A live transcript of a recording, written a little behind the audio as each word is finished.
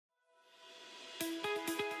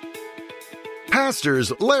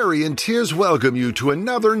Pastors Larry and Tiz welcome you to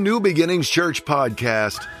another New Beginnings Church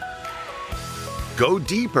podcast. Go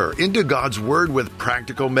deeper into God's Word with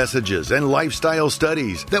practical messages and lifestyle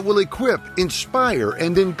studies that will equip, inspire,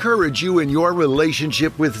 and encourage you in your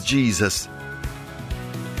relationship with Jesus.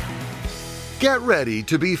 Get ready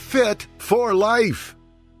to be fit for life.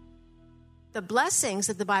 The blessings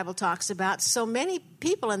that the Bible talks about, so many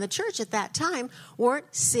people in the church at that time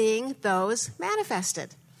weren't seeing those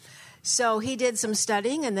manifested. So he did some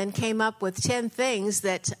studying and then came up with 10 things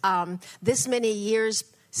that this many years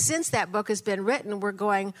since that book has been written, we're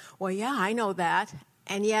going, well, yeah, I know that.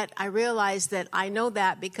 And yet I realized that I know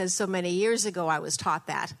that because so many years ago I was taught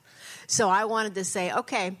that. So I wanted to say,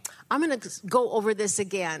 okay, I'm going to go over this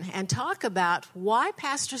again and talk about why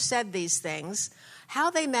Pastor said these things, how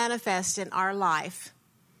they manifest in our life,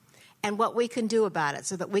 and what we can do about it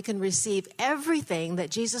so that we can receive everything that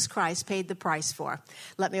Jesus Christ paid the price for.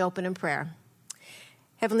 Let me open in prayer.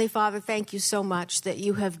 Heavenly Father, thank you so much that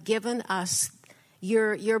you have given us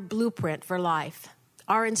your blueprint for life,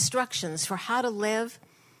 our instructions for how to live,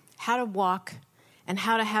 how to walk, and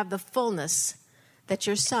how to have the fullness that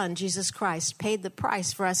your Son, Jesus Christ, paid the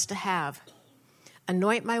price for us to have.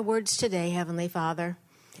 Anoint my words today, Heavenly Father,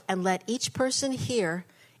 and let each person here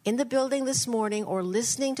in the building this morning or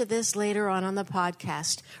listening to this later on the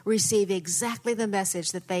podcast receive exactly the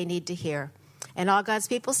message that they need to hear. And all God's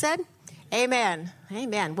people said, amen.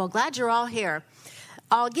 Amen. Well, glad you're all here.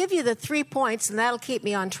 I'll give you the 3 points, and that'll keep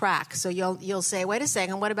me on track. So you'll say, wait a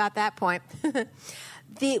second, what about that point?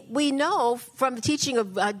 We know from the teaching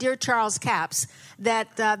of dear Charles Capps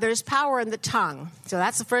that there's power in the tongue. So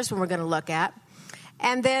that's the first one we're going to look at.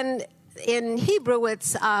 And then in Hebrew,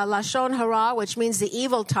 it's Lashon Hara, which means the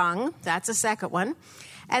evil tongue. That's the second one.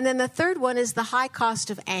 And then the third one is the high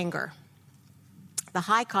cost of anger. The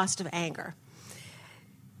high cost of anger.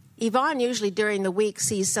 Yvonne usually during the week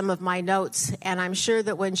sees some of my notes, and I'm sure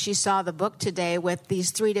that when she saw the book today with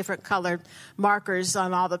these 3 different colored markers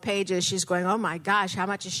on all the pages, she's going, oh my gosh, how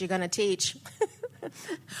much is she going to teach?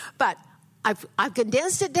 But I've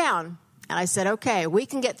condensed it down. And I said, okay, we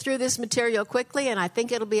can get through this material quickly, and I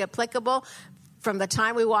think it'll be applicable from the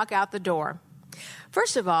time we walk out the door.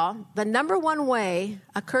 First of all, the number one way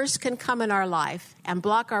a curse can come in our life and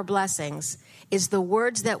block our blessings is the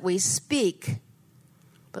words that we speak.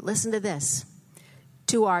 But listen to this,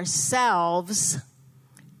 to ourselves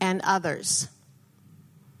and others.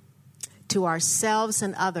 To ourselves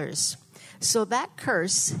and others. So that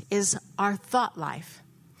curse is our thought life.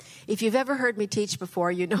 If you've ever heard me teach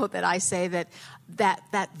before, you know that I say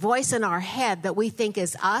that voice in our head that we think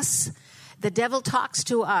is us, the devil talks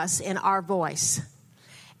to us in our voice.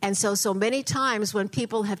 And so many times when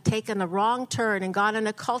people have taken a wrong turn and gone in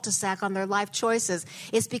a cul-de-sac on their life choices,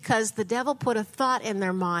 it's because the devil put a thought in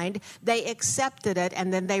their mind, they accepted it,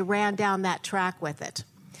 and then they ran down that track with it.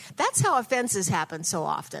 That's how offenses happen so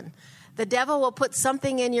often. The devil will put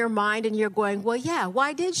something in your mind and you're going, well, yeah,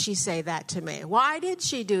 why did she say that to me? Why did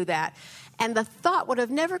she do that? And the thought would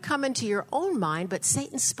have never come into your own mind, but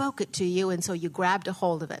Satan spoke it to you, and so you grabbed a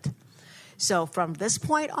hold of it. So from this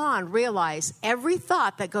point on, realize every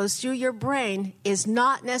thought that goes through your brain is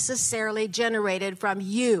not necessarily generated from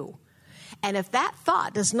you. And if that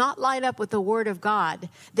thought does not line up with the Word of God,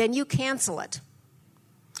 then you cancel it.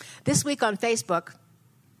 This week on Facebook,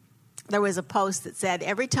 there was a post that said,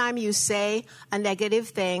 every time you say a negative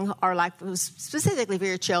thing, or like specifically for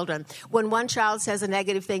your children, when one child says a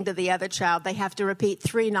negative thing to the other child, they have to repeat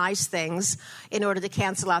 3 nice things in order to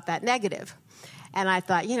cancel out that negative. And I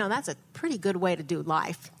thought, that's a pretty good way to do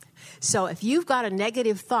life. So if you've got a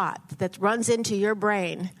negative thought that runs into your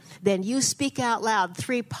brain, then you speak out loud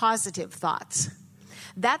 3 positive thoughts.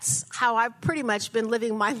 That's how I've pretty much been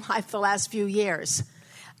living my life the last few years.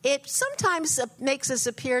 It sometimes makes us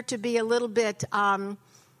appear to be a little bit, how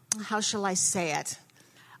shall I say it,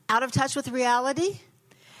 out of touch with reality.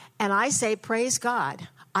 And I say, praise God.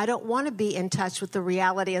 I don't want to be in touch with the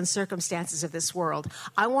reality and circumstances of this world.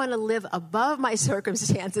 I want to live above my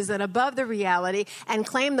circumstances and above the reality and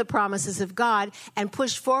claim the promises of God and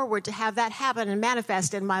push forward to have that happen and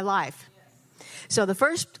manifest in my life. So the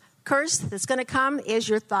first curse that's going to come is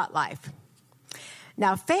your thought life.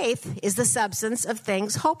 Now, faith is the substance of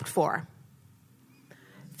things hoped for.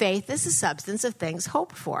 Faith is the substance of things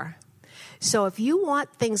hoped for. So if you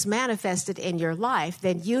want things manifested in your life,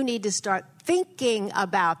 then you need to start thinking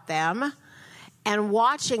about them and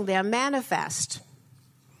watching them manifest.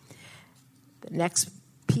 The next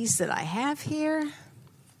piece that I have here,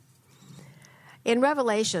 in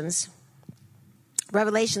Revelations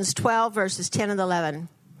 12, verses 10 and 11,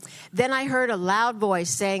 then I heard a loud voice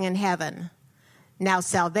saying in heaven, Now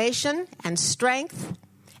salvation and strength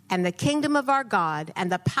and the kingdom of our God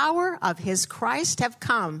and the power of his Christ have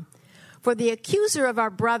come. For the accuser of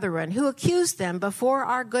our brethren, who accused them before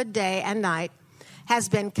our good day and night, has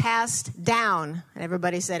been cast down. And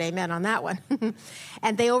everybody said amen on that one.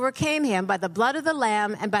 And they overcame him by the blood of the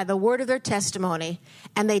Lamb and by the word of their testimony,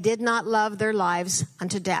 and they did not love their lives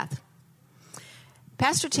unto death.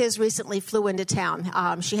 Pastor Tiz recently flew into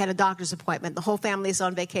town. She had a doctor's appointment. The whole family's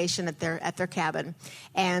on vacation at their cabin.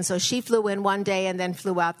 And so she flew in one day and then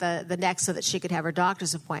flew out the next so that she could have her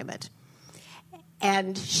doctor's appointment.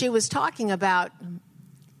 And she was talking about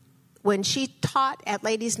when she taught at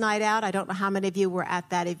Ladies' Night Out. I don't know how many of you were at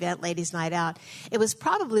that event, Ladies' Night Out. It was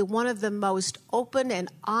probably one of the most open and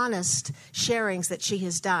honest sharings that she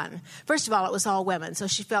has done. First of all, it was all women, so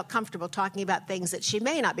she felt comfortable talking about things that she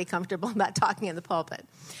may not be comfortable about talking in the pulpit.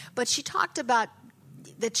 But she talked about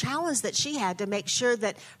the challenge that she had to make sure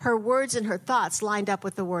that her words and her thoughts lined up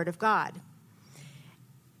with the Word of God.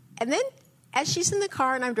 And then as she's in the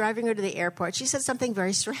car and I'm driving her to the airport, she said something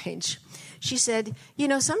very strange. She said,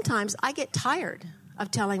 sometimes I get tired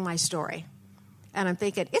of telling my story. And I'm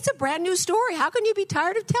thinking, it's a brand new story. How can you be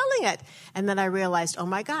tired of telling it? And then I realized, oh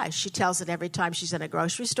my gosh, she tells it every time she's in a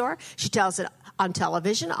grocery store. She tells it on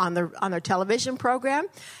television, on their television program.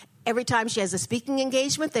 Every time she has a speaking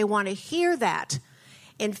engagement, they want to hear that.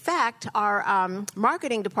 In fact, our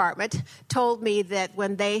marketing department told me that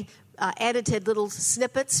when they edited little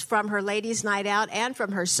snippets from her Ladies' Night Out and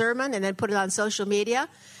from her sermon and then put it on social media,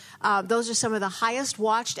 those are some of the highest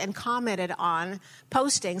watched and commented on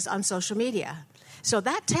postings on social media. So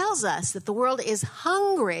that tells us that the world is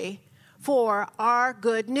hungry for our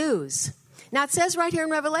good news. Now it says right here in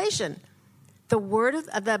Revelation, the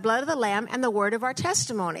blood of the Lamb and the word of our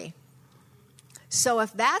testimony. So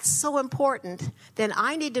if that's so important, then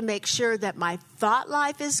I need to make sure that my thought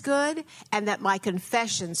life is good and that my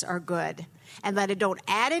confessions are good. And that I don't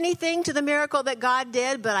add anything to the miracle that God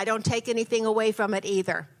did, but I don't take anything away from it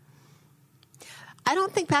either. I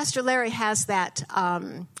don't think Pastor Larry has that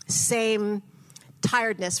same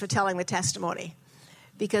tiredness for telling the testimony.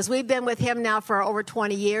 Because we've been with him now for over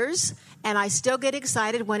 20 years, and I still get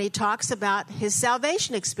excited when he talks about his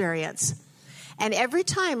salvation experience. And every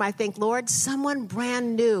time I think, Lord, someone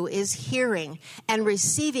brand new is hearing and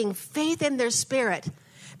receiving faith in their spirit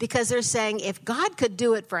because they're saying, if God could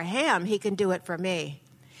do it for him, he can do it for me.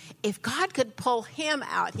 If God could pull him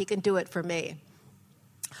out, he can do it for me.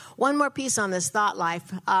 One more piece on this thought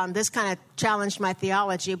life. This kind of challenged my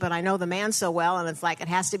theology, but I know the man so well, and it's like it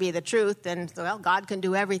has to be the truth, and, well, God can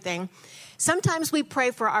do everything. Sometimes we pray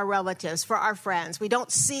for our relatives, for our friends. We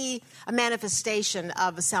don't see a manifestation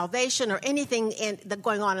of a salvation or anything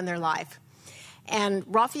going on in their life. And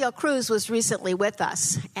Rafael Cruz was recently with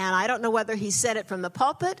us, and I don't know whether he said it from the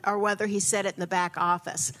pulpit or whether he said it in the back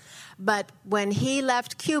office. But when he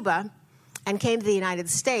left Cuba and came to the United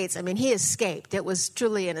States, he escaped. It was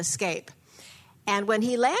truly an escape. And when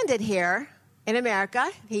he landed here in America,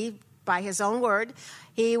 by his own word,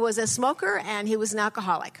 he was a smoker and he was an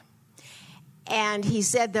alcoholic. And he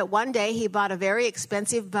said that one day he bought a very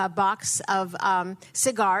expensive box of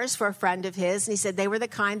cigars for a friend of his. And he said they were the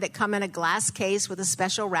kind that come in a glass case with a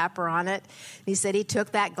special wrapper on it. And he said he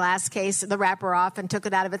took that glass case, the wrapper off, and took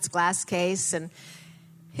it out of its glass case. And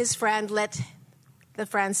his friend lit the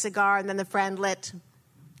friend's cigar, and then the friend lit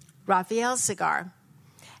Raphael's cigar.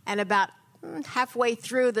 And about halfway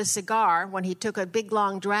through the cigar, when he took a big,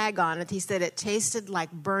 long drag on it, he said it tasted like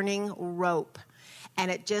burning rope. And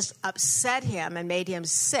it just upset him and made him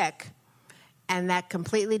sick, and that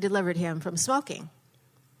completely delivered him from smoking.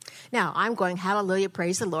 Now, I'm going, hallelujah,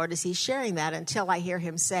 praise the Lord, as he's sharing that until I hear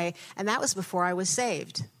him say, and that was before I was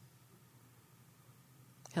saved.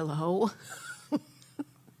 Hello?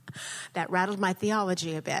 That rattled my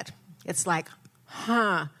theology a bit. It's like,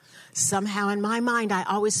 somehow in my mind, I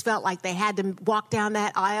always felt like they had to walk down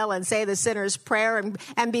that aisle and say the sinner's prayer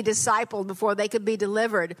and be discipled before they could be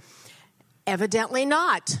delivered. Evidently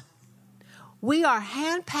not. We are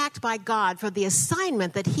handpicked by God for the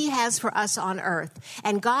assignment that he has for us on earth.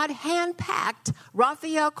 And God handpicked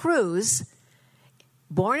Rafael Cruz,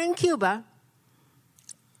 born in Cuba,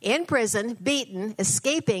 in prison, beaten,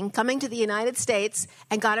 escaping, coming to the United States,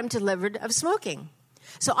 and got him delivered of smoking.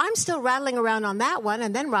 So I'm still rattling around on that one,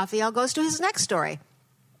 and then Rafael goes to his next story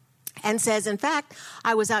and says, in fact,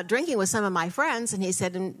 I was out drinking with some of my friends, and he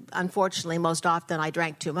said, and unfortunately, most often I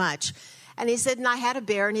drank too much. And he said, and I had a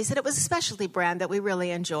beer, and he said it was a specialty brand that we really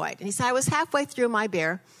enjoyed. And he said, I was halfway through my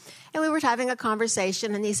beer, and we were having a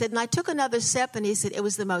conversation, and he said, and I took another sip, and he said, it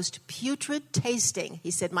was the most putrid tasting. He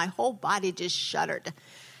said, my whole body just shuddered.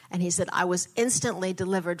 And he said, I was instantly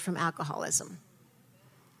delivered from alcoholism.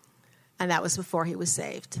 And that was before he was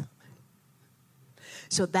saved.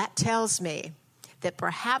 So that tells me that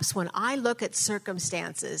perhaps when I look at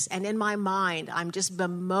circumstances and in my mind I'm just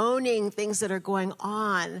bemoaning things that are going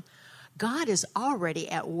on, God is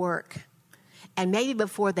already at work. And maybe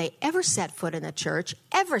before they ever set foot in the church,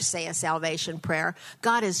 ever say a salvation prayer,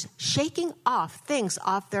 God is shaking off things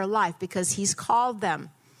off their life because he's called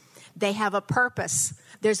them. They have a purpose.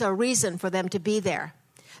 There's a reason for them to be there.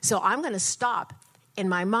 So I'm going to stop in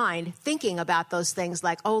my mind thinking about those things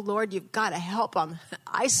like, oh, Lord, you've got to help them.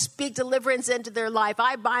 I speak deliverance into their life.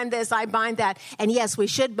 I bind this, I bind that. And yes, we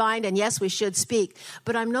should bind, and yes, we should speak.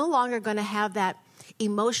 But I'm no longer going to have that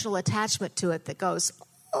emotional attachment to it that goes,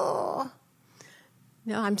 oh.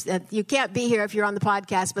 No, you can't be here if you're on the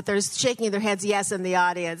podcast, but there's shaking of their heads yes in the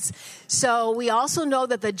audience. So we also know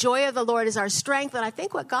that the joy of the Lord is our strength. And I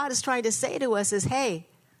think what God is trying to say to us is, hey,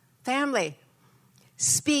 family,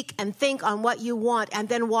 speak and think on what you want and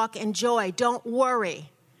then walk in joy. Don't worry.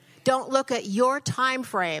 Don't look at your time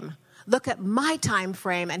frame. Look at my time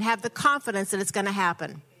frame and have the confidence that it's going to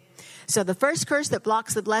happen. So the first curse that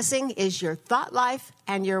blocks the blessing is your thought life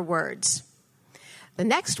and your words. The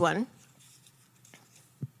next one,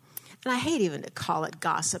 and I hate even to call it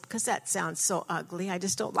gossip because that sounds so ugly. I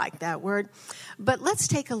just don't like that word. But let's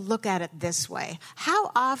take a look at it this way.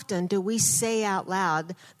 How often do we say out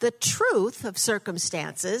loud the truth of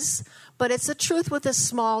circumstances, but it's a truth with a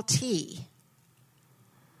small t?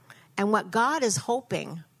 And what God is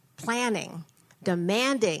hoping, planning,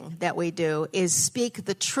 demanding that we do is speak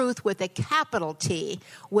the truth with a capital T,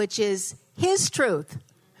 which is his truth.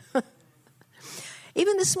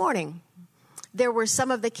 Even this morning, there were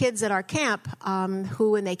some of the kids at our camp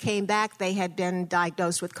who, when they came back, they had been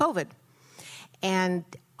diagnosed with COVID. And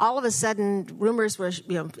all of a sudden, rumors were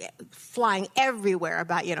flying everywhere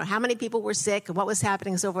about, how many people were sick and what was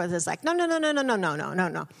happening and so forth. It's like,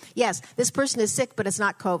 no. Yes, this person is sick, but it's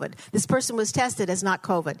not COVID. This person was tested, it's not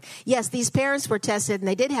COVID. Yes, these parents were tested and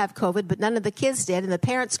they did have COVID, but none of the kids did, and the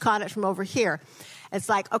parents caught it from over here. It's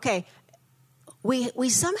like, okay, we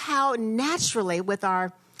somehow naturally, with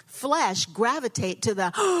our flesh, gravitate to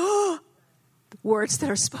the words that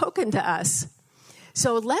are spoken to us.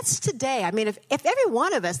 So let's today, if every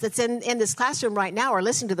one of us that's in this classroom right now or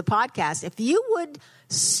listening to the podcast, if you would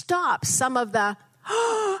stop some of the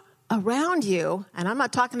around you, and I'm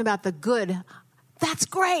not talking about the good, that's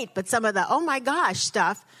great, but some of the oh my gosh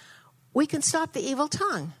stuff, we can stop the evil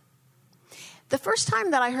tongue. The first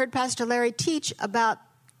time that I heard Pastor Larry teach about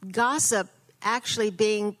gossip actually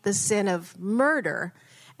being the sin of murder,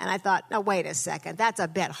 and I thought, no, wait a second, that's a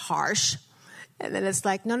bit harsh. And then it's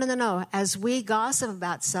like, no. As we gossip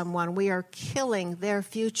about someone, we are killing their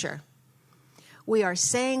future. We are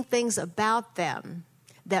saying things about them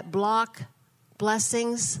that block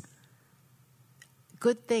blessings,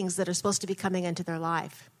 good things that are supposed to be coming into their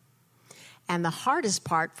life. And the hardest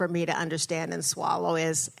part for me to understand and swallow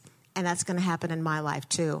is, and that's going to happen in my life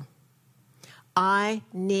too, I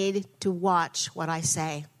need to watch what I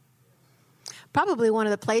say. Probably one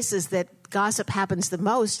of the places that gossip happens the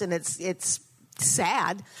most, and it's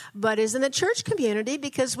sad, but is in the church community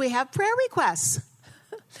because we have prayer requests,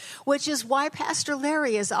 which is why Pastor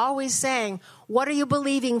Larry is always saying, what are you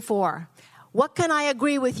believing for? What can I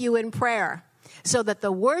agree with you in prayer? So that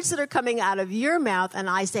the words that are coming out of your mouth, and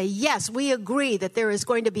I say, yes, we agree that there is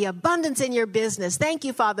going to be abundance in your business. Thank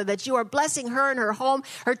you, Father, that you are blessing her and her home,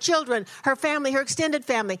 her children, her family, her extended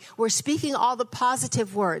family. We're speaking all the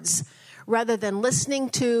positive words rather than listening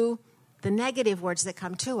to the negative words that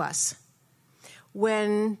come to us.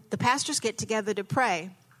 When the pastors get together to pray,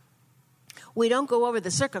 we don't go over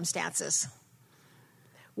the circumstances.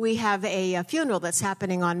 We have a funeral that's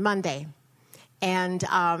happening on Monday. And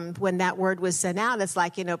when that word was sent out, it's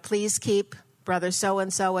like, please keep brother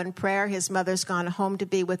so-and-so in prayer. His mother's gone home to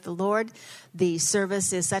be with the Lord. The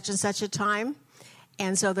service is such and such a time.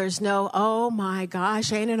 And so there's no, oh my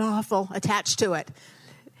gosh, ain't it awful, attached to it.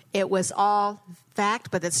 It was all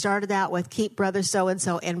fact, but it started out with keep brother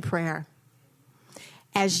so-and-so in prayer.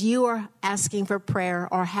 As you are asking for prayer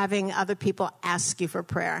or having other people ask you for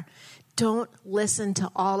prayer, don't listen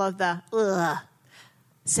to all of the ugh.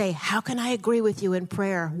 Say, how can I agree with you in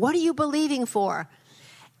prayer? What are you believing for?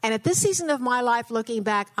 And at this season of my life, looking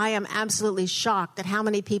back, I am absolutely shocked at how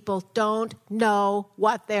many people don't know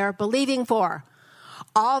what they're believing for.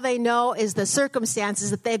 All they know is the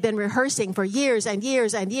circumstances that they've been rehearsing for years and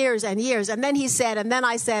years and years and years. And then he said, and then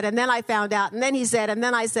I said, and then I found out, and then he said, and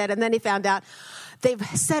then I said, and then he found out. They've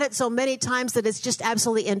said it so many times that it's just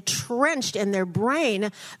absolutely entrenched in their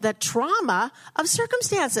brain, the trauma of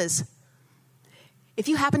circumstances. If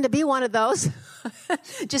you happen to be one of those,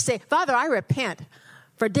 just say, Father, I repent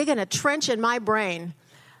for digging a trench in my brain.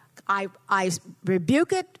 I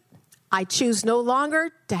rebuke it. I choose no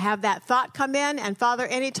longer to have that thought come in. And Father,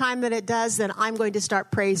 anytime that it does, then I'm going to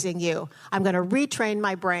start praising you. I'm going to retrain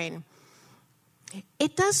my brain.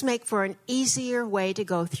 It does make for an easier way to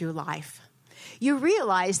go through life. You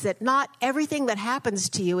realize that not everything that happens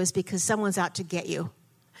to you is because someone's out to get you.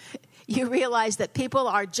 You realize that people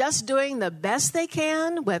are just doing the best they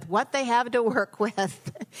can with what they have to work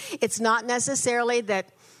with. It's not necessarily that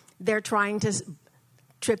they're trying to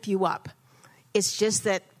trip you up. It's just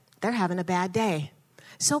that they're having a bad day.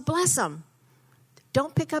 So bless them.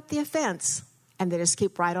 Don't pick up the offense. And they just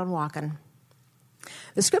keep right on walking.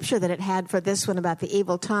 The scripture that it had for this one about the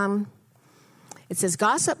evil tongue, it says,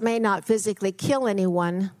 gossip may not physically kill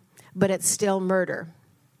anyone, but it's still murder.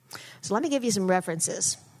 So let me give you some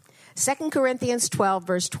references. 2 Corinthians 12,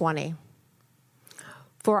 verse 20.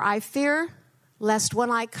 For I fear lest when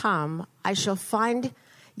I come, I shall find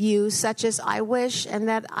you such as I wish, and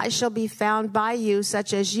that I shall be found by you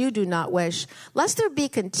such as you do not wish. Lest there be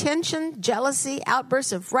contention, jealousy,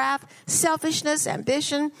 outbursts of wrath, selfishness,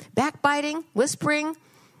 ambition, backbiting, whispering.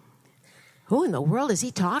 Who in the world is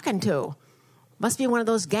he talking to? Must be one of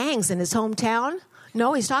those gangs in his hometown.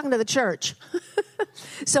 No, he's talking to the church.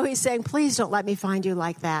 So he's saying, please don't let me find you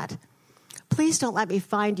like that. Please don't let me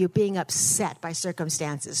find you being upset by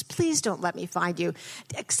circumstances. Please don't let me find you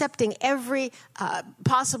accepting every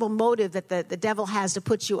possible motive that the devil has to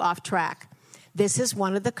put you off track. This is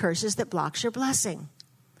one of the curses that blocks your blessing.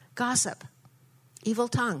 Gossip, evil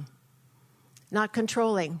tongue, not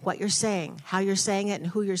controlling what you're saying, how you're saying it,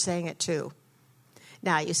 and who you're saying it to.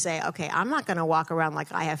 Now you say, okay, I'm not going to walk around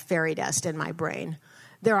like I have fairy dust in my brain.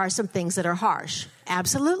 There are some things that are harsh.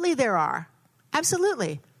 Absolutely there are.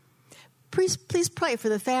 Absolutely. Please pray for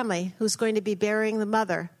the family who's going to be burying the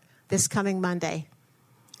mother this coming Monday.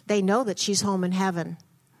 They know that she's home in heaven,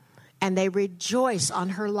 and they rejoice on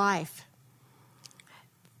her life.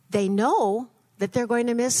 They know that they're going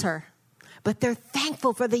to miss her, but they're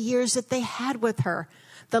thankful for the years that they had with her,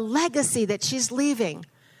 the legacy that she's leaving,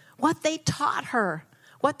 what they taught her,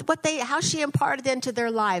 how she imparted into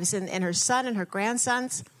their lives and her son and her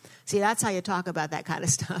grandsons. See, that's how you talk about that kind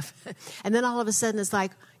of stuff. And then all of a sudden it's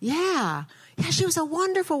like, yeah, she was a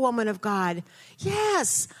wonderful woman of God.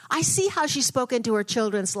 Yes, I see how she spoke into her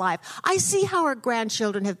children's life. I see how her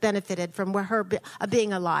grandchildren have benefited from her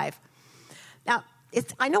being alive. Now,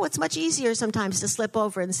 I know it's much easier sometimes to slip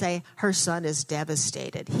over and say, her son is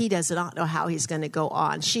devastated. He does not know how he's going to go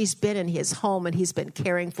on. She's been in his home and he's been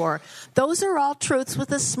caring for her. Those are all truths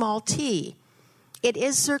with a small t. It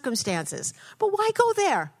is circumstances. But why go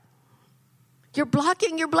there? You're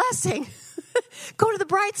blocking your blessing. Go to the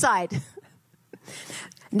bright side.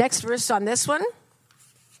 Next verse on this one.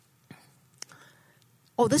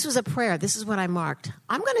 Oh, this was a prayer. This is what I marked.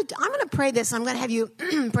 I'm going to pray this. I'm going to have you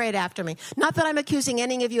pray it after me. Not that I'm accusing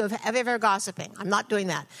any of you of ever gossiping. I'm not doing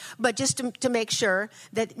that. But just to make sure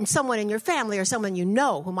that someone in your family or someone you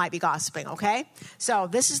know who might be gossiping, okay? So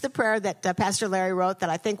this is the prayer that Pastor Larry wrote that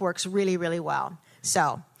I think works really, really well.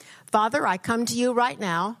 So, Father, I come to you right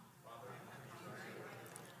now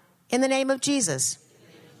in the name of Jesus.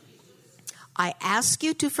 I ask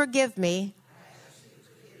you to forgive me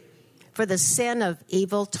for the sin of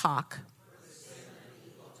evil talk,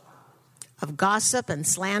 of gossip and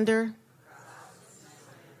slander.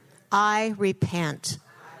 I repent.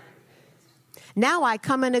 Now I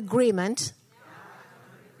come in agreement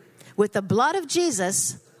with the blood of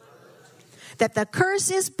Jesus that the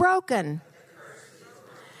curse is broken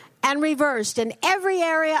and reversed in every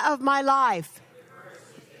area of my life.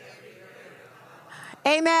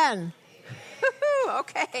 Amen.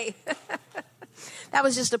 Okay. That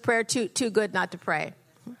was just a prayer too good not to pray.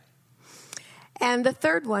 And the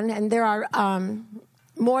third one, and there are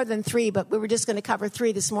more than three, but we were just going to cover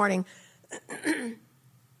three this morning,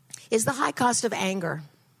 is the high cost of anger.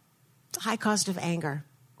 The high cost of anger.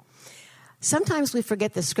 Sometimes we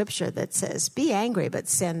forget the scripture that says, be angry, but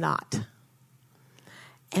sin not.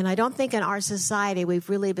 And I don't think in our society we've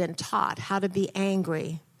really been taught how to be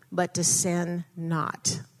angry, but to sin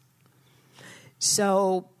not.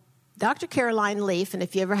 So Dr. Caroline Leaf, and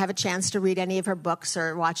if you ever have a chance to read any of her books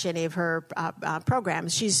or watch any of her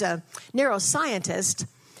programs, she's a neuroscientist,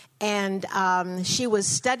 and she was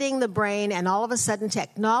studying the brain, and all of a sudden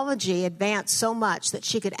technology advanced so much that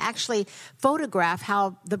she could actually photograph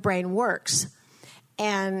how the brain works.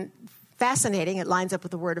 And fascinating, it lines up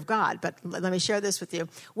with the Word of God, but let me share this with you.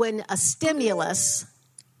 When a stimulus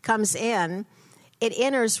comes in, it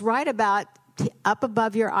enters right about up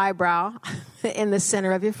above your eyebrow in the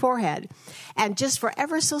center of your forehead. And just for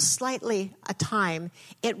ever so slightly a time,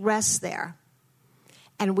 it rests there.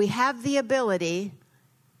 And we have the ability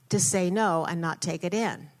to say no and not take it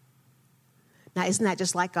in. Now, isn't that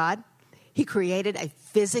just like God? He created a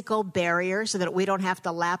physical barrier so that we don't have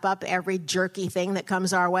to lap up every jerky thing that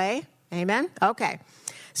comes our way. Amen? Okay.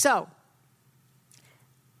 So,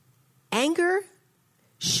 anger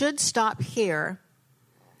should stop here.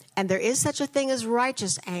 And there is such a thing as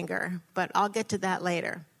righteous anger, but I'll get to that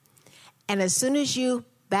later. And as soon as you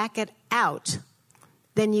back it out,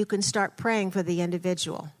 then you can start praying for the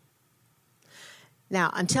individual.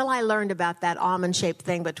 Now, until I learned about that almond-shaped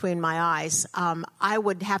thing between my eyes, I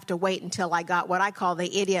would have to wait until I got what I call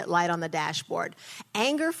the idiot light on the dashboard.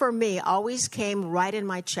 Anger for me always came right in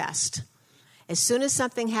my chest. As soon as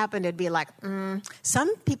something happened, it'd be like,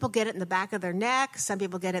 Some people get it in the back of their neck. Some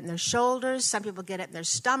people get it in their shoulders. Some people get it in their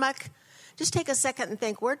stomach. Just take a second and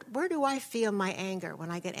think, where do I feel my anger when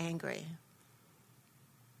I get angry?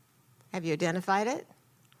 Have you identified it?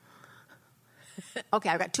 Okay,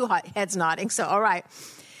 I've got two heads nodding, so all right.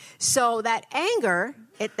 So that anger,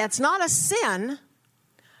 that's not a sin,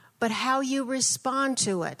 but how you respond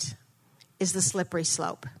to it is the slippery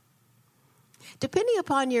slope. Depending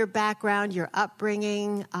upon your background, your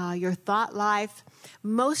upbringing, your thought life,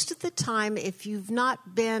 most of the time, if you've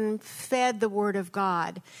not been fed the Word of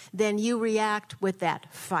God, then you react with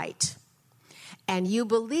that fight. And you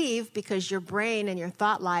believe, because your brain and your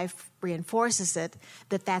thought life reinforces it,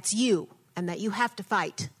 that that's you and that you have to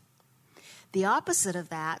fight. The opposite of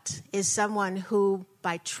that is someone who,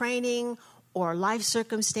 by training or life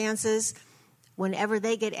circumstances, whenever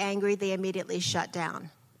they get angry, they immediately shut down.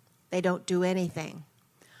 They don't do anything.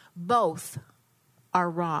 Both are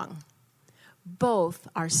wrong. Both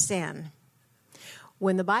are sin.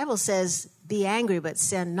 When the Bible says, be angry but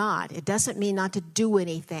sin not, it doesn't mean not to do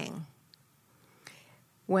anything.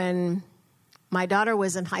 When my daughter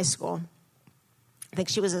was in high school, I think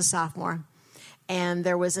she was a sophomore, and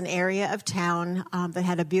there was an area of town that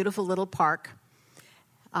had a beautiful little park.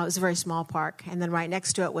 It was a very small park, and then right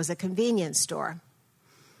next to it was a convenience store.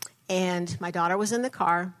 And my daughter was in the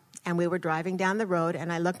car, and we were driving down the road,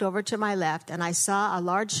 and I looked over to my left, and I saw a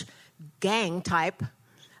large gang type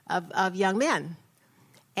of young men.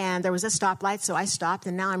 And there was a stoplight, so I stopped,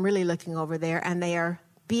 and now I'm really looking over there, and they are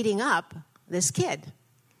beating up this kid.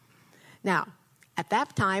 Now, at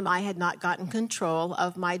that time, I had not gotten control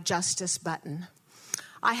of my justice button.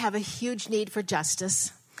 I have a huge need for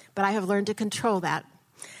justice, but I have learned to control that.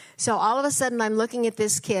 So all of a sudden, I'm looking at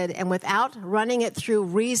this kid, and without running it through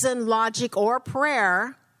reason, logic, or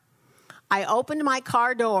prayer, I opened my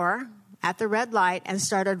car door at the red light and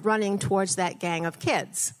started running towards that gang of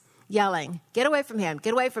kids, yelling, "Get away from him,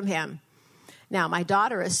 get away from him." Now, my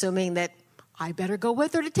daughter, assuming that I better go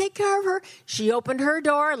with her to take care of her, she opened her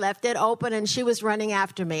door, left it open, and she was running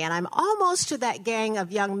after me. And I'm almost to that gang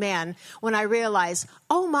of young men when I realize,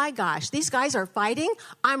 oh my gosh, these guys are fighting.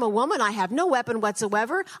 I'm a woman. I have no weapon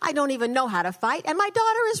whatsoever. I don't even know how to fight. And my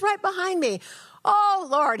daughter is right behind me. Oh,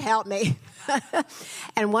 Lord, help me.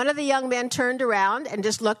 And one of the young men turned around and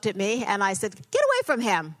just looked at me, and I said, "Get away from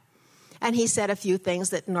him." And he said a few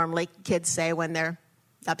things that normally kids say when they're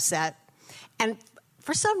upset. And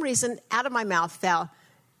for some reason, out of my mouth fell,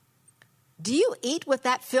 "Do you eat with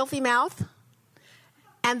that filthy mouth?"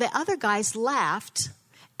 And the other guys laughed,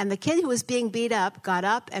 and the kid who was being beat up got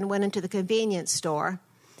up and went into the convenience store.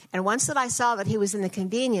 And once that I saw that he was in the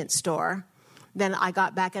convenience store, then I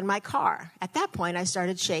got back in my car. At that point, I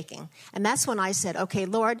started shaking. And that's when I said, okay,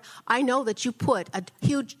 Lord, I know that you put a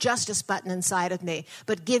huge justice button inside of me,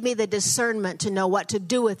 but give me the discernment to know what to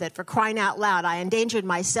do with it. For crying out loud, I endangered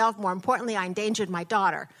myself. More importantly, I endangered my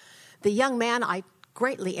daughter. The young man, I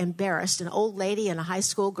greatly embarrassed, an old lady and a high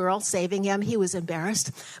school girl saving him. He was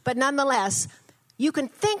embarrassed. But nonetheless, you can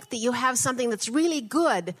think that you have something that's really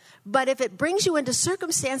good, but if it brings you into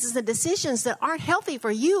circumstances and decisions that aren't healthy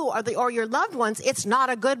for you or your loved ones, it's not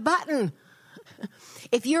a good button.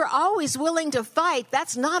 If you're always willing to fight,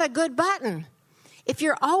 that's not a good button. If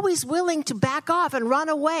you're always willing to back off and run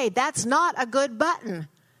away, that's not a good button.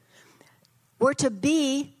 We're to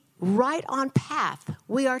be right on path.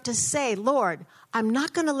 We are to say, Lord, I'm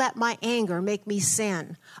not going to let my anger make me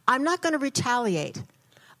sin. I'm not going to retaliate.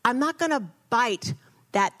 I'm not going to bite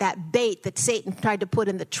that bait that Satan tried to put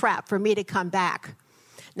in the trap for me to come back.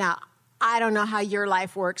 Now, I don't know how your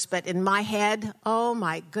life works, but in my head, oh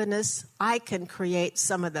my goodness, I can create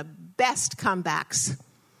some of the best comebacks.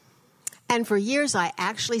 And for years, I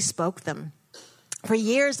actually spoke them. For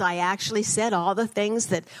years, I actually said all the things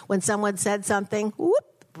that when someone said something,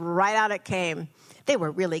 whoop, right out it came. They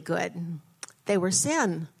were really good. They were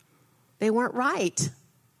sin. They weren't right.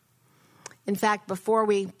 In fact, before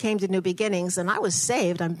we came to New Beginnings, and I was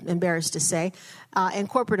saved, I'm embarrassed to say, in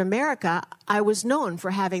corporate America, I was known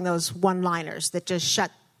for having those one-liners that just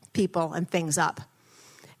shut people and things up.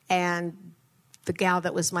 And the gal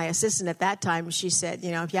that was my assistant at that time, she said,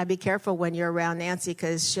 be careful when you're around Nancy,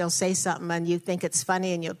 because she'll say something and you think it's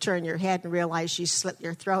funny and you'll turn your head and realize she slit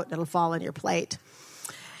your throat and it'll fall on your plate.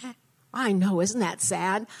 I know, isn't that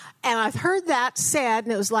sad? And I've heard that said,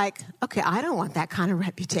 and it was like, okay, I don't want that kind of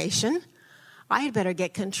reputation. I had better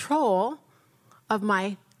get control of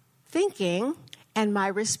my thinking and my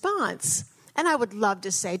response. And I would love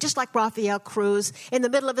to say, just like Rafael Cruz, in the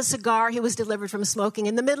middle of a cigar, he was delivered from smoking.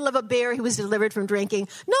 In the middle of a beer, he was delivered from drinking.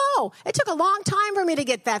 No, it took a long time for me to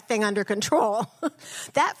get that thing under control.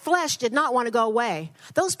 That flesh did not want to go away.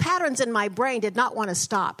 Those patterns in my brain did not want to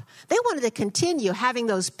stop. They wanted to continue having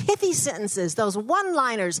those pithy sentences, those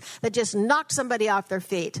one-liners that just knocked somebody off their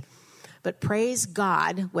feet. But praise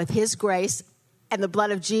God, with his grace and the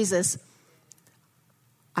blood of Jesus,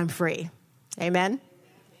 I'm free. Amen?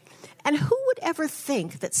 And who would ever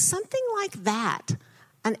think that something like that,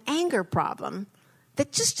 an anger problem,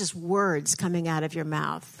 that just words coming out of your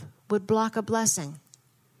mouth, would block a blessing?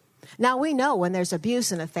 Now, we know when there's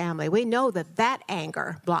abuse in a family, we know that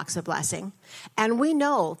anger blocks a blessing. And we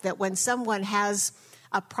know that when someone has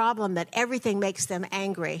a problem that everything makes them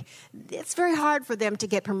angry, it's very hard for them to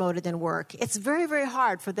get promoted in work. It's very, very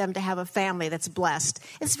hard for them to have a family that's blessed.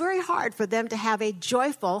 It's very hard for them to have a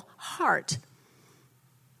joyful heart.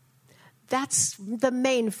 That's the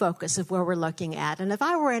main focus of where we're looking at. And if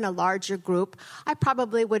I were in a larger group, I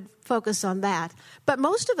probably would focus on that. But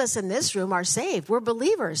most of us in this room are saved. We're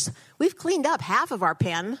believers. We've cleaned up half of our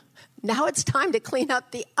pen. Now it's time to clean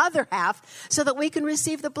up the other half so that we can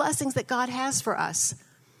receive the blessings that God has for us.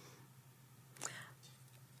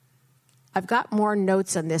 I've got more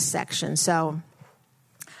notes on this section. So,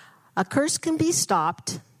 a curse can be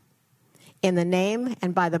stopped in the name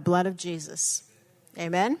and by the blood of Jesus.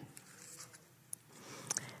 Amen?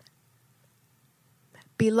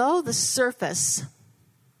 Below the surface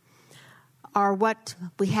are what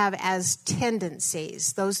we have as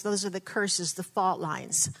tendencies. Those are the curses, the fault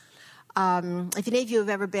lines. If any of you have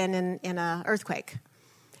ever been in an earthquake,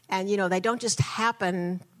 and they don't just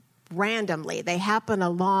happen randomly. They happen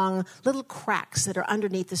along little cracks that are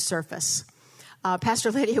underneath the surface.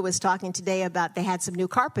 Pastor Lydia was talking today about they had some new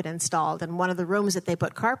carpet installed, and one of the rooms that they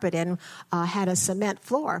put carpet in had a cement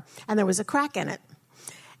floor, and there was a crack in it.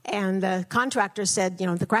 And the contractor said,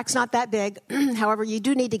 the crack's not that big. However, you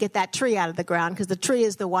do need to get that tree out of the ground, because the tree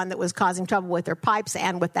is the one that was causing trouble with their pipes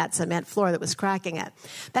and with that cement floor that was cracking it.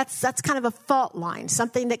 That's kind of a fault line,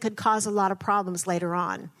 something that could cause a lot of problems later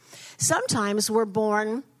on. Sometimes we're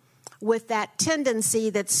born with that tendency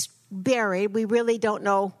that's buried. We really don't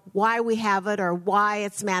know why we have it or why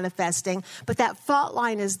it's manifesting, but that fault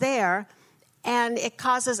line is there, and it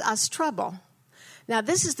causes us trouble. Now,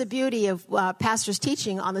 this is the beauty of Pastor's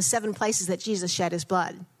teaching on the 7 places that Jesus shed his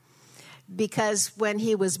blood. Because when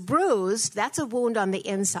he was bruised, that's a wound on the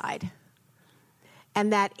inside.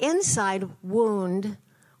 And that inside wound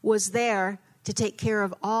was there to take care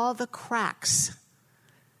of all the cracks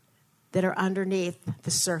that are underneath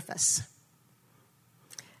the surface.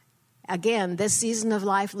 Again, this season of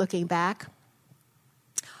life, looking back,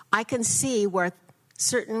 I can see where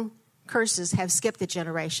certain curses have skipped a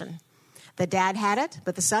generation. The dad had it,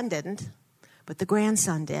 but the son didn't. But the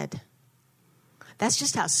grandson did. That's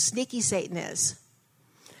just how sneaky Satan is.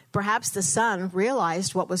 Perhaps the son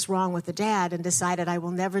realized what was wrong with the dad and decided, I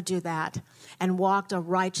will never do that, and walked a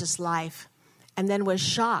righteous life, and then was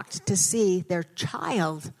shocked to see their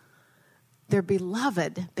child, their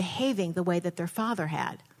beloved, behaving the way that their father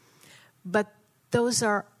had. But those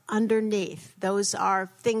are underneath. Those are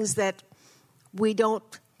things that we don't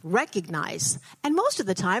recognize. And most of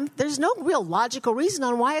the time, there's no real logical reason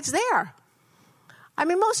on why it's there. I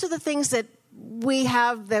mean, most of the things that we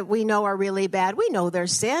have that we know are really bad, we know they're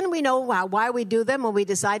sin. We know why we do them when we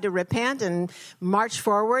decide to repent and march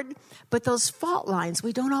forward. But those fault lines,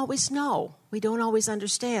 we don't always know. We don't always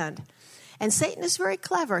understand. And Satan is very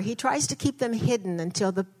clever. He tries to keep them hidden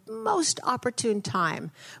until the most opportune time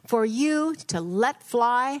for you to let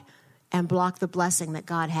fly and block the blessing that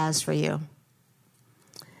God has for you.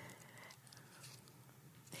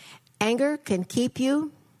 Anger can keep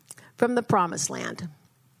you from the promised land.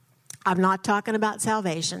 I'm not talking about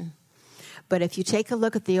salvation. But if you take a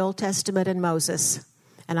look at the Old Testament and Moses,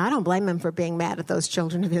 and I don't blame him for being mad at those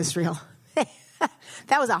children of Israel.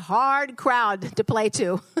 That was a hard crowd to play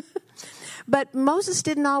to. But Moses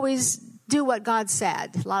didn't always do what God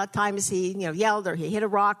said. A lot of times he, yelled or he hit a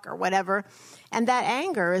rock or whatever. And that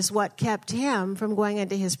anger is what kept him from going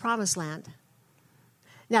into his promised land.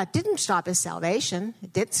 Now, it didn't stop his salvation.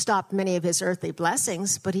 It didn't stop many of his earthly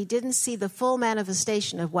blessings, but he didn't see the full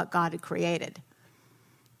manifestation of what God had created.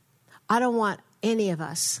 I don't want any of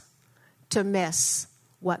us to miss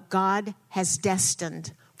what God has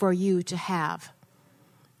destined for you to have.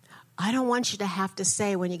 I don't want you to have to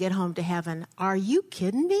say when you get home to heaven, "Are you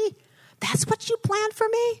kidding me? That's what you planned for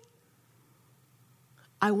me?"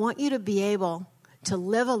 I want you to be able to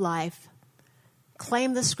live a life,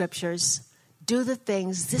 claim the scriptures, do the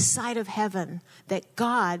things this side of heaven that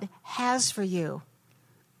God has for you.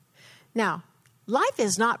 Now, life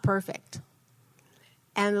is not perfect.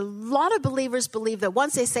 And a lot of believers believe that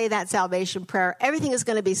once they say that salvation prayer, everything is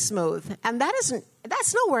going to be smooth. And that's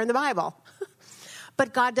nowhere in the Bible.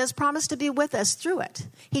 But God does promise to be with us through it.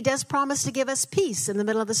 He does promise to give us peace in the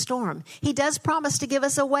middle of the storm. He does promise to give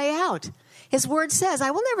us a way out. His word says, "I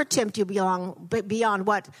will never tempt you beyond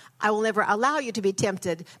what, I will never allow you to be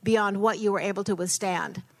tempted beyond what you were able to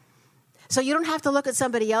withstand." So you don't have to look at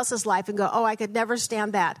somebody else's life and go, "Oh, I could never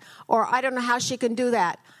stand that." Or, "I don't know how she can do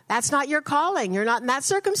that." That's not your calling. You're not in that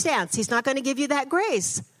circumstance. He's not going to give you that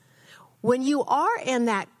grace. When you are in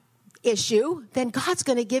that issue, then God's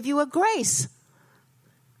going to give you a grace.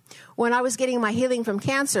 When I was getting my healing from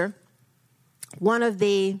cancer, one of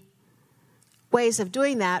the ways of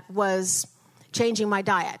doing that was changing my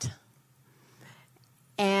diet.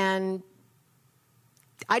 And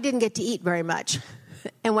I didn't get to eat very much.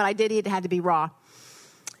 And when I did eat, it had to be raw.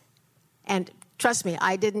 And trust me,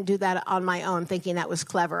 I didn't do that on my own thinking that was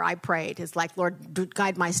clever. I prayed. It's like, "Lord,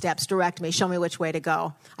 guide my steps, direct me, show me which way to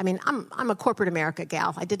go." I mean, I'm a corporate America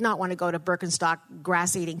gal. I did not want to go to Birkenstock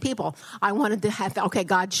grass-eating people. I wanted to have, okay,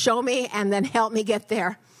 God, show me and then help me get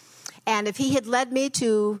there. And if he had led me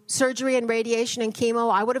to surgery and radiation and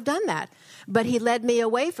chemo, I would have done that. But he led me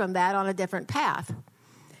away from that on a different path.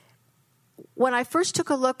 When I first took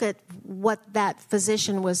a look at what that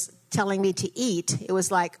physician was telling me to eat, it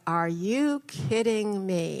was like, "Are you kidding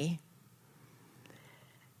me?"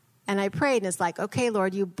 And I prayed, and it's like, "Okay,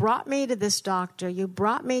 Lord, you brought me to this doctor. You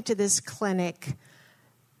brought me to this clinic.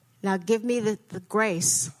 Now give me the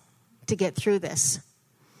grace to get through this."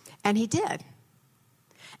 And he did.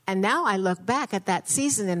 And now I look back at that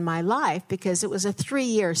season in my life, because it was a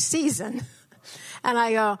 3-year season. And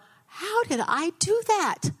I go, how did I do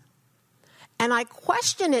that? And I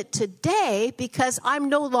question it today because I'm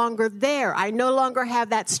no longer there. I no longer have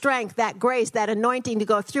that strength, that grace, that anointing to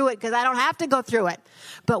go through it, because I don't have to go through it.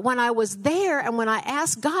 But when I was there and when I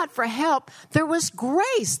asked God for help, there was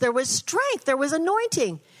grace, there was strength, there was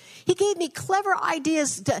anointing. He gave me clever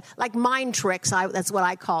ideas, like mind tricks. That's what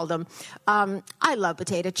I called them. I love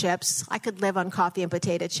potato chips. I could live on coffee and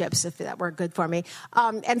potato chips if that were good for me.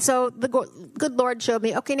 And so the good Lord showed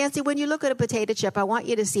me, "Okay, Nancy, when you look at a potato chip, I want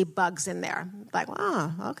you to see bugs in there." Like,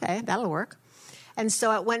 "Oh, okay, that'll work." And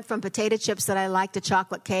so it went from potato chips that I liked to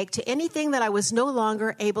chocolate cake to anything that I was no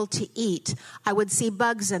longer able to eat. I would see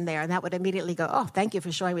bugs in there, and that would immediately go, "Oh, thank you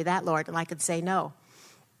for showing me that, Lord." And I could say no.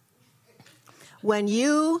 When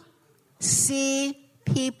you see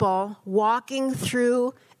people walking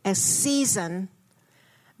through a season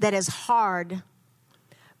that is hard,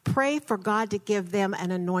 pray for God to give them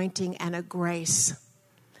an anointing and a grace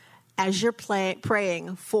as you're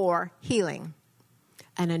praying for healing,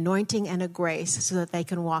 an anointing and a grace so that they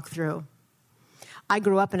can walk through. I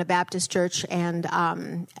grew up in a Baptist church, and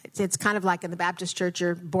it's kind of like in the Baptist church,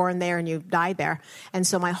 you're born there and you die there. And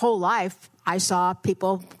so my whole life, I saw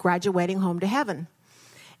people graduating home to heaven.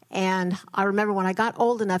 And I remember when I got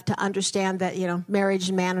old enough to understand that,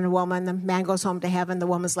 marriage, man and a woman, the man goes home to heaven, the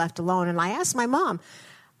woman's left alone. And I asked my mom,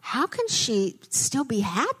 how can she still be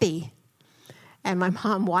happy? And my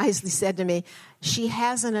mom wisely said to me, she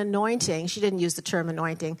has an anointing. She didn't use the term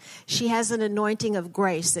anointing. She has an anointing of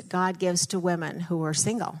grace that God gives to women who are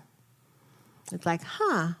single. It's like,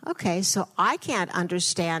 okay, so I can't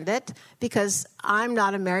understand it because I'm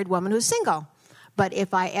not a married woman who's single. But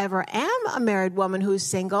if I ever am a married woman who's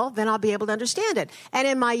single, then I'll be able to understand it. And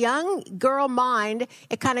in my young girl mind,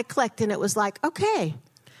 it kind of clicked, and it was like, okay,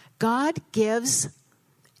 God gives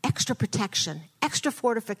extra protection, extra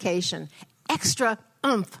fortification, extra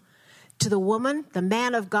oomph to the woman, the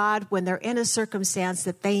man of God, when they're in a circumstance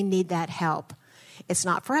that they need that help. It's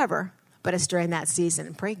not forever, but it's during that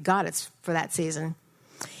season. Pray God it's for that season.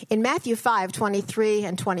 In Matthew 5:23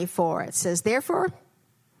 and 24, it says, therefore,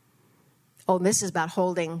 this is about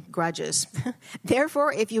holding grudges.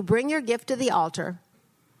 Therefore, if you bring your gift to the altar,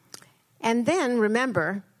 and then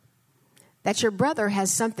remember that your brother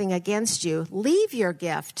has something against you, leave your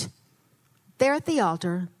gift there at the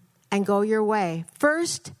altar and go your way.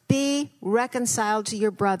 First, be reconciled to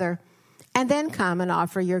your brother, and then come and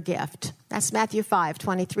offer your gift. That's Matthew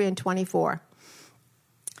 5:23 and 24.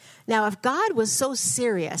 Now, if God was so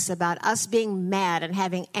serious about us being mad and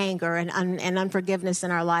having anger and unforgiveness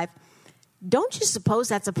in our life, don't you suppose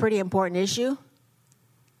that's a pretty important issue?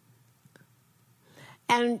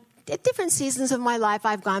 And at different seasons of my life,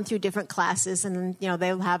 I've gone through different classes, and,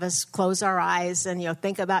 they'll have us close our eyes and,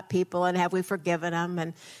 think about people and have we forgiven them?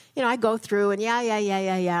 And, I go through and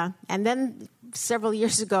yeah. And then several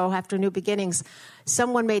years ago, after New Beginnings,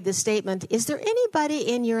 someone made the statement, is there anybody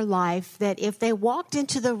in your life that if they walked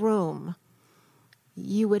into the room,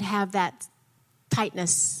 you would have that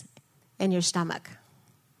tightness in your stomach?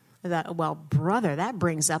 I thought, well, brother, that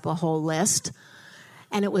brings up a whole list.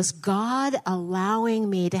 And it was God allowing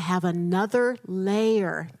me to have another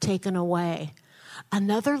layer taken away.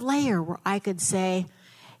 Another layer where I could say,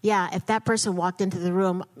 yeah, if that person walked into the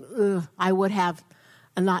room, I would have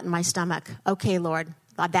a knot in my stomach. Okay, Lord,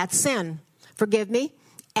 that's sin. Forgive me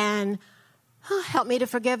and help me to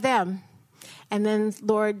forgive them. And then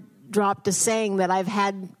Lord dropped a saying that I've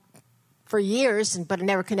had for years, but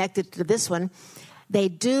never connected to this one. They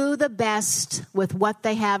do the best with what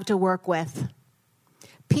they have to work with.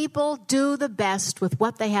 People do the best with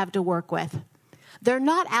what they have to work with. They're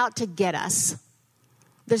not out to get us.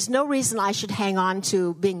 There's no reason I should hang on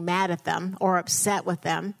to being mad at them or upset with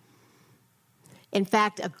them. In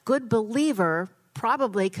fact, a good believer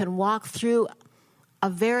probably can walk through a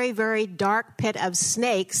very, very dark pit of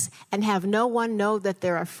snakes and have no one know that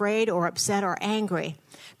they're afraid or upset or angry,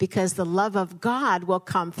 because the love of God will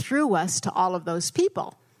come through us to all of those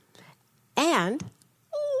people. And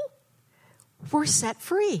we're set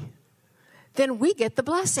free. Then we get the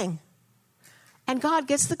blessing. And God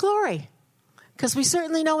gets the glory. Because we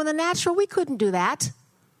certainly know in the natural we couldn't do that.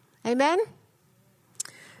 Amen?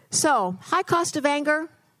 So, high cost of anger,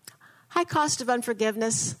 high cost of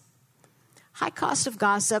unforgiveness, high cost of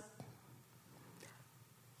gossip,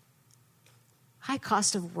 high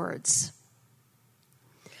cost of words.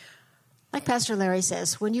 Like Pastor Larry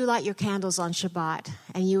says, when you light your candles on Shabbat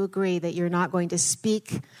and you agree that you're not going to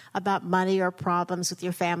speak about money or problems with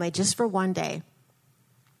your family just for one day,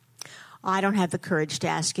 I don't have the courage to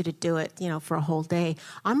ask you to do it, for a whole day.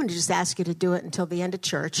 I'm going to just ask you to do it until the end of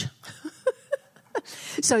church.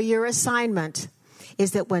 So your assignment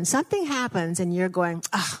is that when something happens and you're going,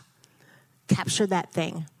 capture that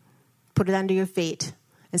thing, put it under your feet,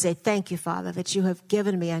 and say, thank you, Father, that you have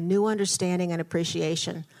given me a new understanding and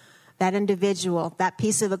appreciation. That individual, that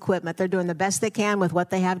piece of equipment, they're doing the best they can with what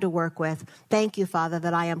they have to work with. Thank you, Father,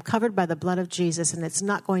 that I am covered by the blood of Jesus, and it's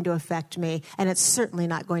not going to affect me, and it's certainly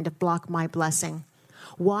not going to block my blessing.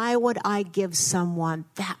 Why would I give someone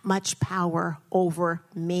that much power over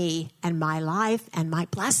me and my life and my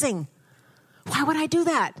blessing? Why would I do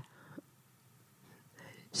that?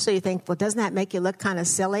 So you think, well, doesn't that make you look kind of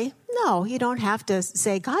silly? No, you don't have to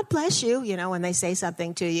say, God bless you, when they say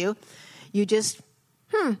something to you. You just,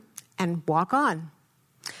 and walk on.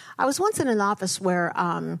 I was once in an office where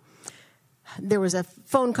there was a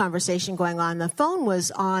phone conversation going on. The phone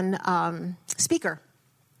was on speaker.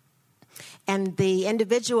 And the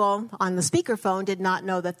individual on the speaker phone did not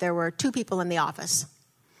know that there were two people in the office.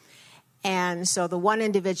 And so the one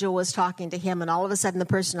individual was talking to him, and all of a sudden the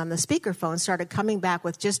person on the speaker phone started coming back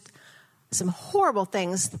with just some horrible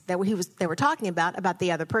things that they were talking about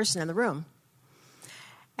the other person in the room.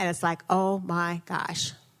 And it's like, oh my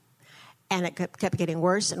gosh. And it kept getting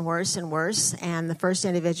worse and worse and worse. And the first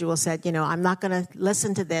individual said, I'm not going to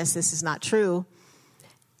listen to this. This is not true.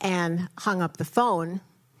 And hung up the phone.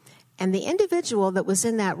 And the individual that was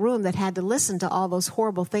in that room that had to listen to all those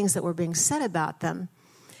horrible things that were being said about them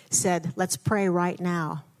said, let's pray right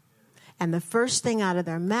now. And the first thing out of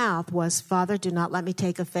their mouth was, Father, do not let me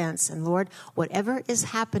take offense. And Lord, whatever is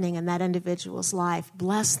happening in that individual's life,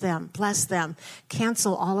 bless them, bless them.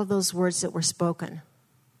 Cancel all of those words that were spoken.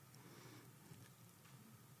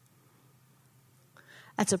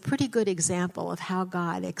 That's a pretty good example of how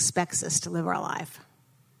God expects us to live our life.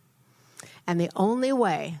 And the only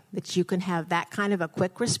way that you can have that kind of a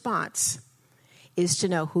quick response is to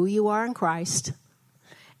know who you are in Christ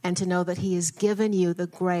and to know that He has given you the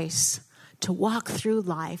grace to walk through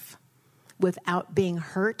life without being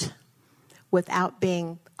hurt, without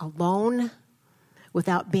being alone,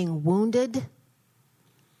 without being wounded.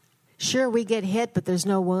 Sure, we get hit, but there's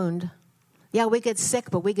no wound. Yeah, we get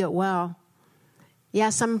sick, but we get well. Yeah,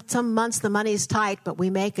 some months the money's tight, but we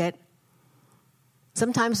make it.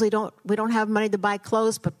 Sometimes we don't have money to buy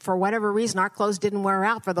clothes, but for whatever reason, our clothes didn't wear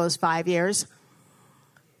out for those 5 years.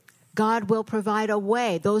 God will provide a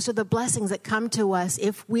way. Those are the blessings that come to us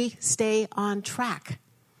if we stay on track.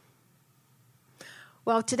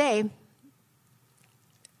 Well, today,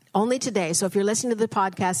 only today, so if you're listening to the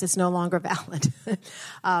podcast, it's no longer valid.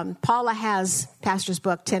 Paula has Pastor's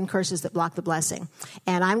book, 10 Curses That Block the Blessing.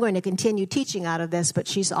 And I'm going to continue teaching out of this, but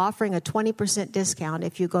she's offering a 20% discount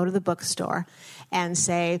if you go to the bookstore and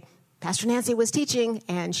say, Pastor Nancy was teaching,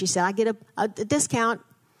 and she said, I get a discount.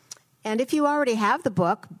 And if you already have the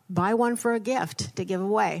book, buy one for a gift to give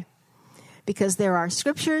away. Because there are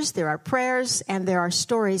scriptures, there are prayers, and there are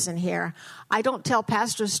stories in here. I don't tell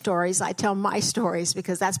pastor's stories, I tell my stories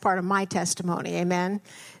because that's part of my testimony, amen?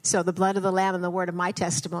 So the blood of the Lamb and the word of my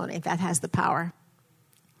testimony, that has the power.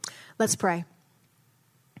 Let's pray.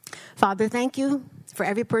 Father, thank you for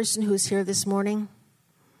every person who's here this morning.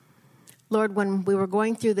 Lord, when we were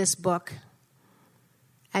going through this book,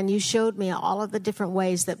 and you showed me all of the different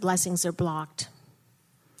ways that blessings are blocked.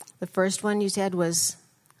 The first one you said was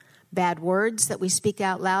bad words that we speak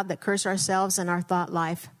out loud that curse ourselves and our thought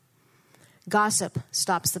life. Gossip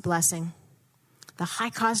stops the blessing. The high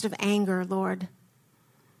cost of anger, Lord.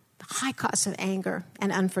 The high cost of anger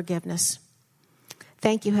and unforgiveness.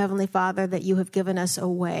 Thank you, Heavenly Father, that you have given us a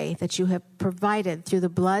way, that you have provided through the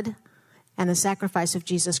blood and the sacrifice of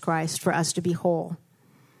Jesus Christ for us to be whole.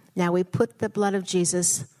 Now we put the blood of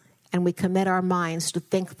Jesus and we commit our minds to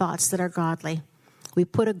think thoughts that are godly. We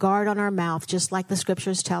put a guard on our mouth, just like the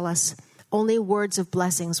scriptures tell us. Only words of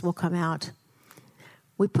blessings will come out.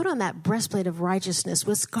 We put on that breastplate of righteousness,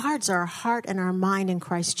 which guards our heart and our mind in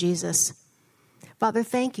Christ Jesus. Father,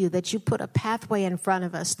 thank you that you put a pathway in front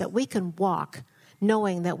of us that we can walk,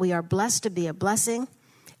 knowing that we are blessed to be a blessing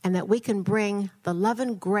and that we can bring the love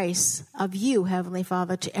and grace of you, Heavenly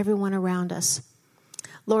Father, to everyone around us.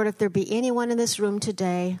 Lord, if there be anyone in this room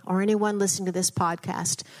today or anyone listening to this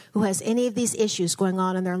podcast who has any of these issues going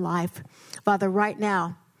on in their life, Father, right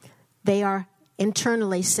now, they are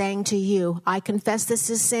internally saying to you, I confess this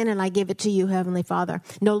is sin and I give it to you, Heavenly Father.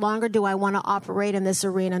 No longer do I want to operate in this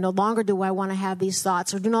arena. No longer do I want to have these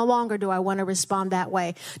thoughts, or no longer do I want to respond that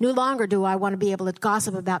way. No longer do I want to be able to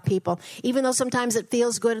gossip about people, even though sometimes it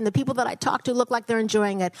feels good and the people that I talk to look like they're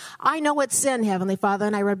enjoying it. I know it's sin, Heavenly Father,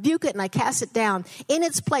 and I rebuke it and I cast it down. In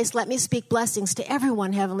its place, let me speak blessings to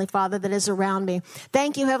everyone, Heavenly Father, that is around me.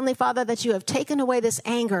 Thank you, Heavenly Father, that you have taken away this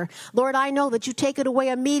anger. Lord, I know that you take it away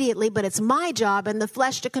immediately, but it's my job in the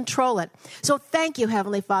flesh to control it. So thank you,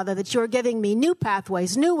 Heavenly Father, that you are giving me new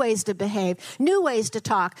pathways, new ways to behave, new ways to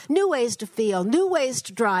talk, new ways to feel, new ways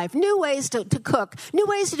to drive, new ways to cook, new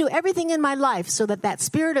ways to do everything in my life so that that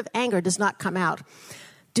spirit of anger does not come out.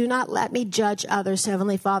 Do not let me judge others,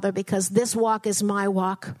 Heavenly Father, because this walk is my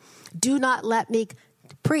walk. Do not let me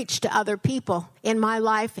preach to other people in my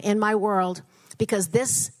life, in my world, because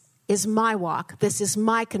this is my walk. This is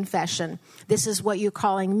my confession. This is what you're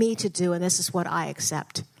calling me to do, and this is what I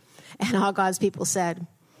accept. And all God's people said,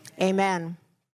 amen.